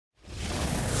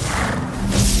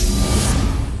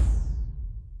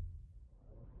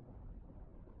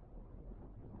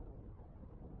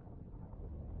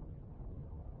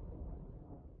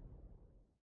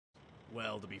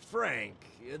Well, to be frank,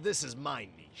 this is my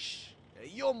niche.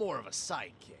 You're more of a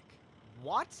sidekick.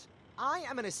 What? I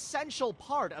am an essential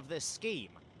part of this scheme.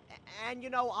 And you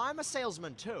know, I'm a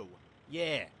salesman too.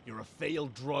 Yeah, you're a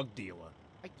failed drug dealer.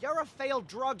 You're a failed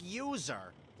drug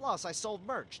user. Plus, I sold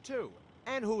merch too.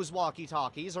 And whose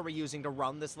walkie-talkies are we using to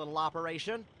run this little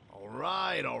operation?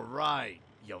 Alright, alright.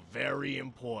 You're very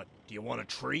important. Do you want a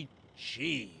treat?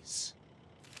 Jeez.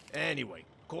 Anyway,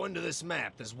 according to this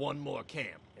map, there's one more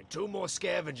camp, and 2 more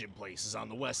scavenging places on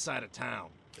the west side of town.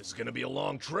 This is gonna be a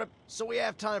long trip, so we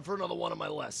have time for another one of my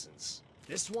lessons.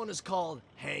 This one is called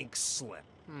Hank's Slip.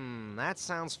 That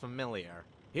sounds familiar.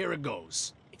 Here it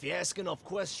goes. If you ask enough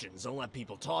questions and let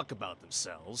people talk about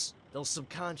themselves, they'll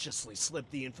subconsciously slip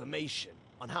the information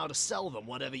on how to sell them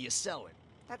whatever you're selling.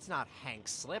 That's not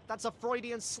Hank's Slip, that's a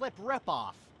Freudian slip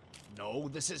ripoff. No,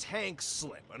 this is Hank's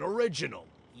Slip, an original.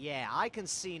 Yeah, I can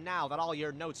see now that all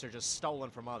your notes are just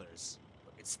stolen from others.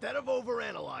 Instead of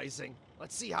overanalyzing,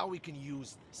 let's see how we can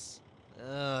use this.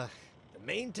 Ugh. The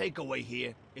main takeaway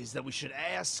here is that we should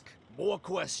ask more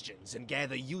questions and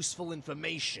gather useful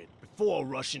information before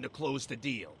rushing to close the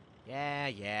deal.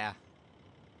 Yeah.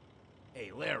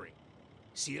 Hey, Larry,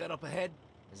 see that up ahead?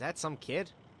 Is that some kid?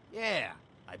 Yeah,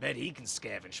 I bet he can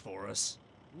scavenge for us.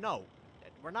 No,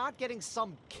 we're not getting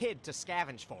some kid to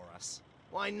scavenge for us.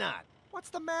 Why not? What's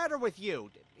the matter with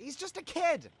you? He's just a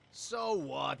kid. So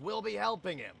what? We'll be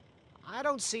helping him. I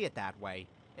don't see it that way.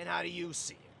 And how do you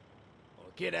see it? Well,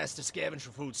 a kid has to scavenge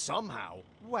for food somehow.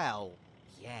 Well,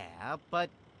 yeah, but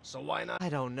So why not? I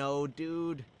don't know,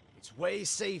 dude. It's way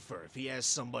safer if he has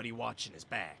somebody watching his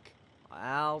back.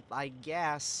 Well, I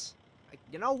guess.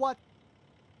 You know what?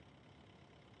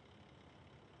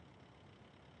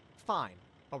 Fine,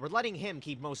 but we're letting him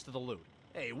keep most of the loot.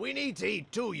 Hey, we need to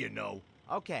eat too, you know.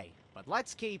 Okay, but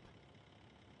let's keep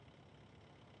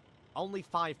only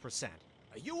 5%.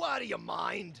 Are you out of your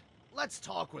mind? Let's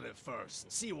talk with him first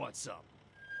and see what's up.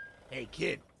 Hey,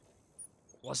 kid.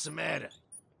 What's the matter?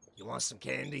 You want some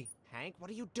candy? Hank, what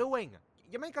are you doing?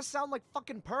 You make us sound like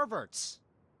fucking perverts.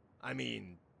 I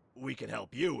mean, we can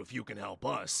help you if you can help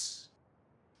us.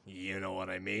 You know what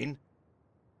I mean?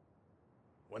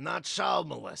 We're not child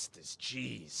molesters,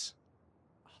 jeez.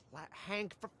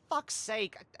 Hank, for fuck's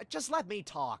sake, just let me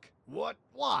talk. What?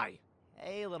 Why?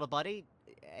 Hey, little buddy,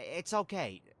 it's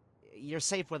okay. You're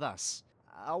safe with us.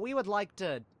 We would like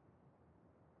to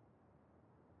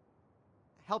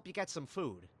help you get some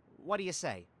food. What do you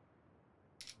say?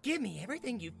 Give me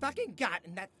everything you fucking got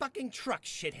in that fucking truck,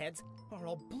 shitheads, or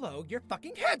I'll blow your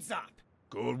fucking heads off!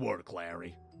 Good work,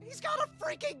 Larry. He's got a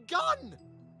freaking gun!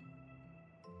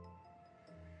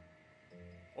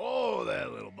 Oh, there,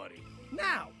 little buddy.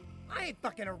 Now, I ain't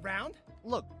fucking around.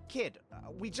 Look, kid,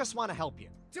 we just want to help you.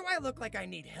 Do I look like I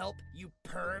need help, you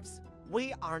pervs?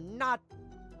 We are not...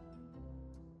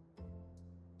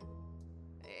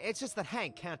 It's just that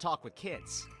Hank can't talk with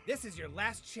kids. This is your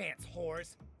last chance,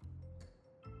 whores.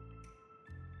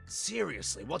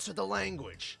 Seriously, what's with the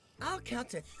language? I'll count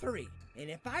to 3, and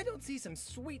if I don't see some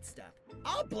sweet stuff,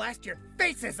 I'll blast your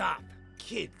faces off!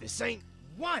 Kid, this ain't...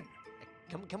 1,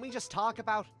 Can we just talk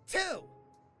about... 2,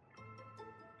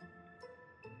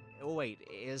 Oh, wait,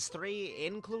 is 3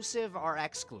 inclusive or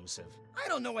exclusive? I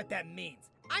don't know what that means.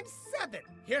 I'm 7.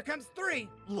 Here comes 3.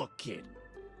 Look, kid.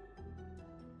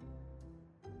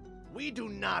 We do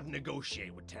not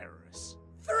negotiate with terrorists.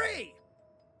 3.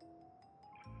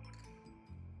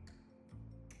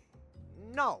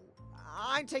 No,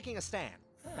 I'm taking a stand.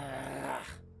 Ugh.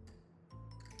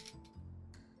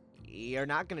 You're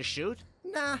not gonna shoot?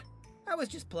 Nah, I was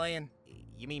just playing.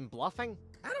 You mean bluffing?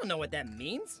 I don't know what that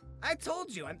means. I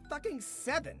told you, I'm fucking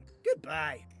 7.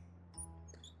 Goodbye.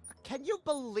 Can you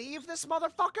believe this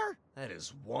motherfucker? That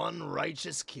is one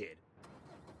righteous kid.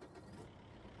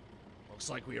 Looks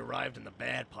like we arrived in the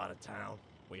bad part of town.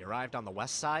 We arrived on the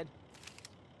west side?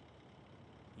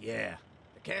 Yeah,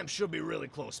 the camp should be really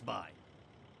close by.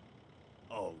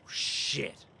 Oh,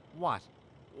 shit. What?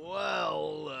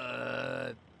 Well,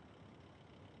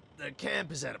 the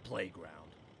camp is at a playground.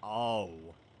 Oh.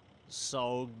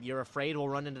 So, you're afraid we'll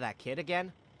run into that kid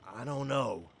again? I don't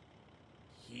know.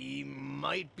 He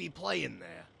might be playing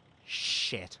there.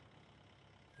 Shit.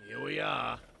 Here we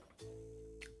are.